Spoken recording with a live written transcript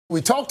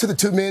We talked to the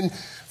two men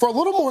for a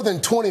little more than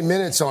 20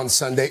 minutes on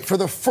Sunday. For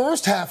the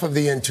first half of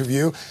the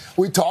interview,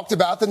 we talked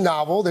about the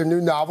novel, their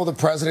new novel, The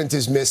President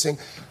is Missing.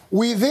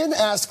 We then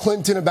asked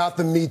Clinton about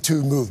the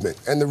MeToo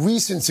movement and the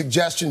recent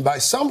suggestion by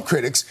some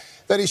critics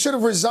that he should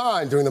have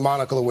resigned during the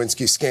Monica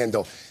Lewinsky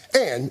scandal,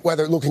 and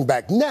whether, looking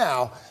back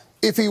now,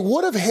 if he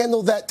would have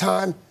handled that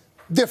time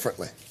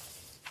differently.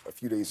 A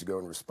few days ago,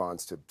 in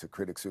response to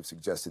critics who have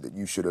suggested that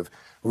you should have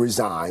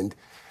resigned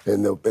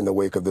in the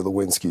wake of the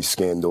Lewinsky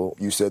scandal,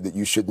 you said that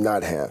you should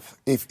not have.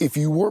 If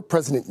you were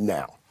president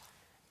now,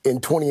 in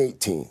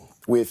 2018,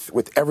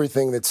 with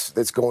everything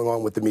that's going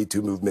on with the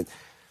MeToo movement,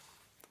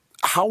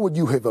 how would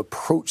you have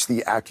approached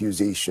the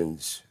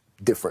accusations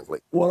differently?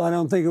 Well, I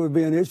don't think it would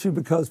be an issue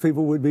because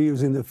people would be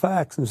using the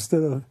facts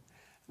instead of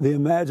the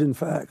imagined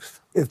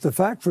facts. If the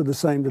facts were the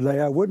same today,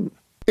 I wouldn't.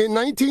 In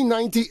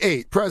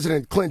 1998,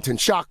 President Clinton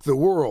shocked the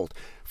world,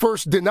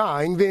 first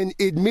denying, then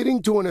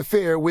admitting to an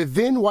affair with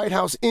then White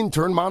House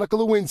intern Monica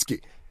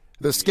Lewinsky.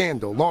 The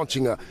scandal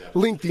launching a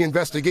lengthy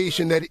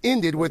investigation that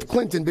ended with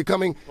Clinton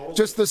becoming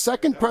just the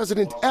second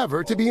president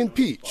ever to be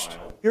impeached.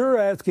 You're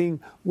asking,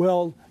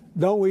 well,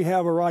 don't we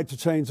have a right to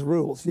change the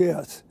rules?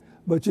 Yes,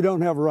 but you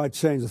don't have a right to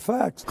change the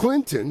facts.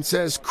 Clinton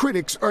says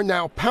critics are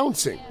now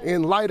pouncing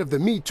in light of the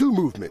MeToo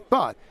movement,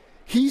 but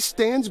he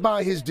stands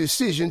by his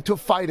decision to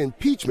fight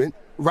impeachment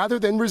rather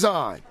than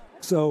resign.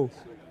 So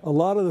a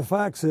lot of the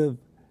facts have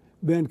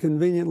been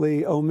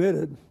conveniently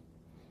omitted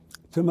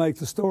to make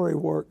the story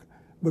work.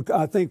 But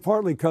I think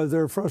partly because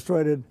they're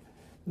frustrated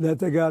that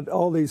they got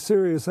all these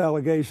serious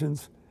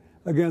allegations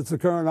against the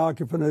current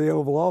occupant of the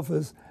Oval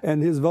Office,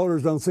 and his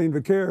voters don't seem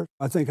to care.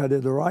 I think I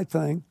did the right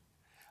thing.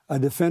 I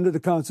defended the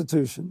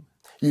Constitution.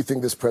 You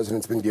think this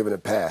president's been given a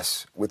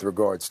pass with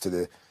regards to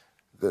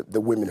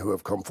the women who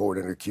have come forward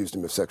and accused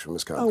him of sexual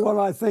misconduct? Well,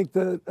 I think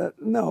that,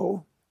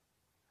 no.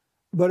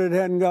 But it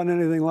hadn't gotten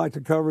anything like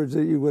the coverage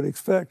that you would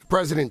expect.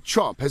 President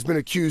Trump has been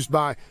accused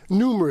by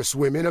numerous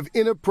women of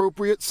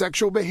inappropriate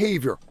sexual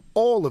behavior,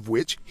 all of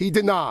which he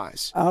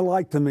denies. I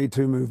like the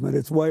MeToo movement.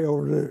 It's way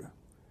overdue.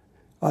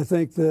 I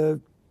think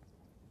that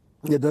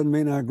it doesn't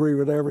mean I agree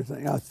with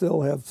everything. I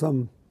still have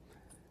some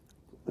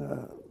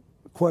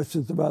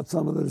questions about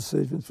some of the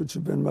decisions which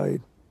have been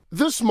made.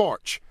 This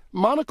March,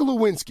 Monica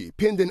Lewinsky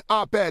penned an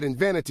op-ed in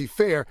Vanity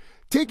Fair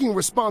taking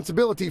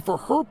responsibility for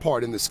her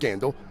part in the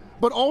scandal,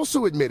 but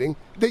also admitting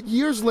that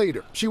years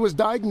later she was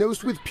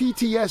diagnosed with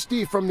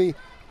PTSD from the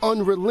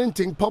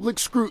unrelenting public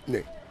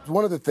scrutiny.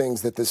 One of the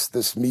things that this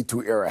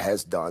MeToo era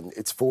has done,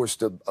 it's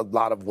forced a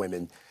lot of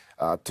women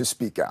to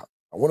speak out.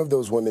 One of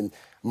those women,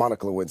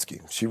 Monica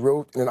Lewinsky, she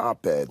wrote in an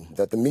op-ed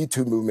that the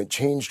MeToo movement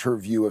changed her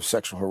view of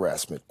sexual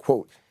harassment.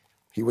 Quote,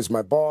 "He was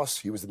my boss.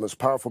 He was the most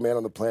powerful man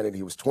on the planet.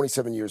 He was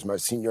 27 years my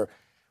senior.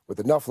 With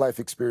enough life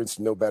experience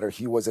to know better,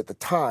 he was at the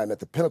time at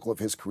the pinnacle of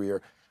his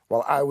career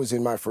while I was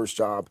in my first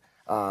job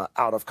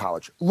out of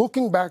college."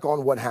 Looking back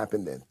on what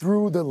happened then,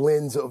 through the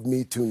lens of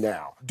MeToo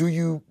now, do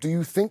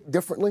you think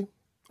differently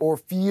or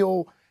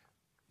feel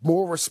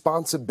more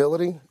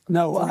responsibility?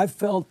 No, I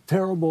felt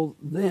terrible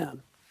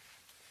then,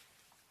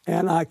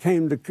 and I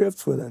came to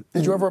grips with it.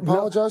 Did you ever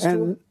apologize to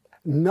her?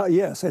 No,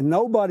 yes, and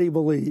nobody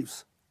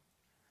believes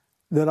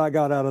that I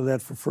got out of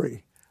that for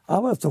free. I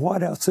left the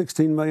White House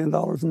 $16 million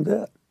in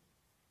debt.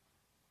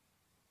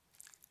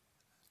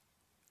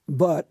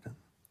 But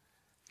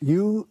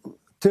you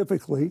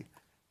typically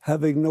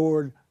have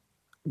ignored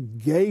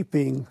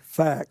gaping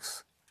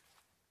facts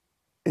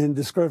in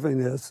describing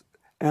this,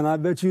 and I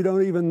bet you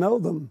don't even know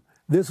them.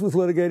 This was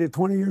litigated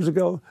 20 years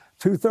ago.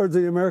 2/3 of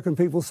the American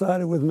people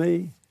sided with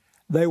me.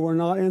 They were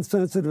not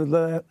insensitive to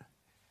that.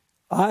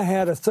 I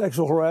had a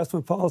sexual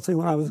harassment policy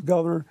when I was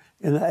governor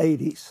in the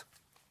 80s.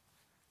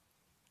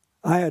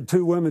 I had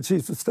 2 women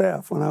chiefs of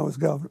staff when I was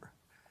governor.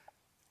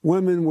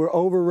 Women were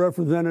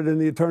overrepresented in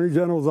the Attorney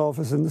General's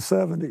office in the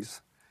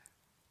 70s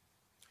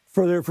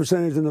for their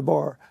percentage in the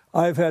bar.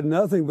 I've had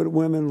nothing but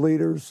women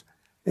leaders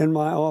in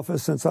my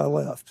office since I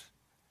left.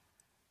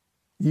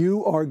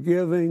 You are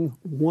giving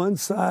one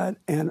side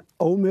and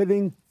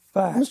omitting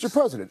facts. Mr.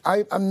 President,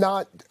 I'm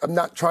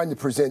not trying to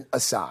present a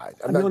side.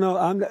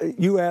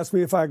 You asked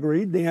me if I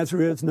agreed. The answer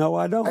is no,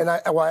 I don't. And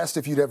I asked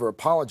if you'd ever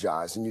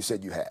apologized, and you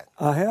said you had.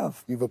 I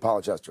have. You've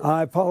apologized to her.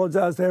 I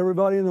apologize to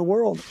everybody in the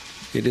world.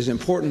 It is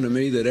important to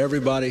me that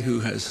everybody who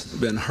has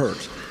been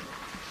hurt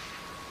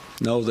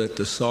know that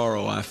the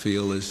sorrow I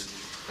feel is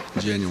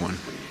genuine.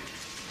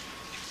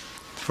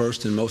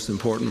 First and most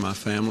important, my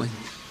family,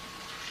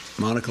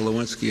 Monica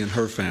Lewinsky and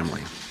her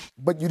family.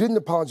 But you didn't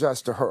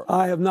apologize to her.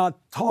 I have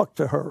not talked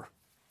to her.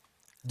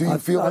 Do you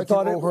feel like you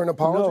owe her an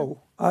apology?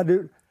 No, I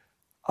do.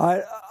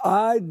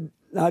 I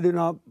do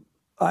not.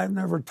 I've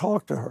never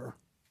talked to her.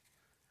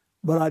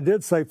 But I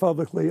did say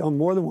publicly on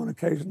more than one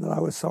occasion that I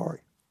was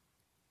sorry.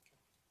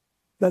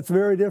 That's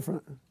very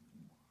different.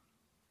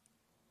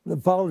 The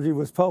apology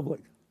was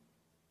public.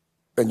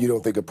 And you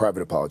don't think a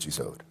private apology is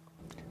owed?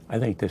 I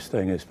think this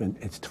thing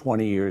it's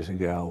 20 years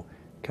ago.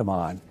 Come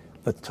on.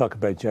 Let's talk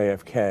about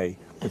JFK.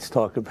 Let's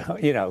talk about,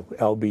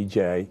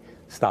 LBJ.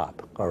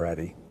 Stop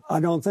already. I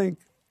don't think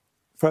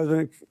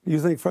You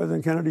think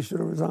President Kennedy should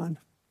have resigned?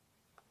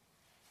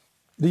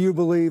 Do you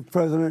believe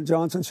President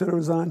Johnson should have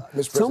resigned?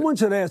 Someone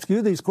should ask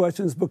you these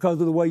questions because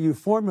of the way you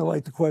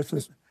formulate the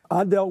questions.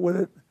 I dealt with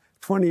it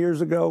 20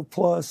 years ago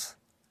plus,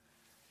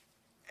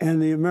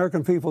 and the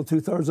American people,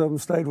 2/3 of them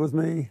stayed with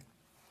me,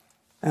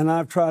 and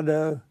I've tried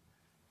to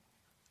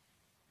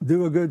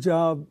do a good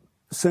job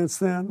since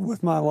then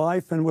with my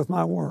life and with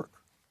my work.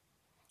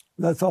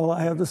 That's all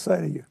I have to say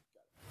to you.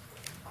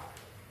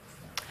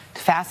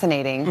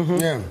 Fascinating. Mm-hmm.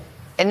 Yeah.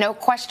 And no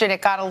question,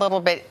 it got a little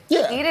bit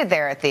heated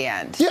there at the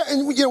end. Yeah,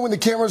 and when the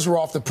cameras were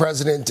off, the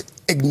president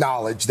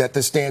acknowledged that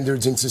the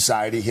standards in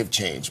society have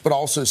changed, but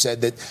also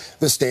said that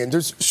the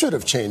standards should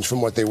have changed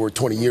from what they were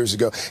 20 years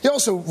ago. He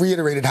also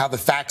reiterated how the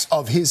facts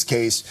of his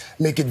case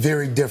make it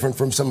very different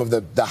from some of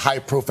the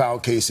high-profile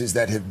cases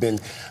that have been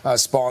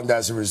spawned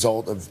as a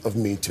result of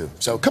MeToo.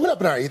 So coming up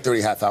in our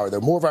 8:30 half hour,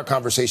 though, more of our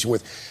conversation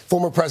with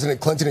former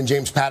President Clinton and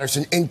James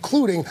Patterson,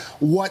 including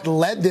what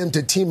led them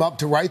to team up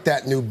to write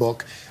that new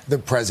book, The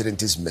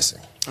President is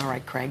Missing. All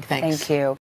right, Craig, thanks. Thank you.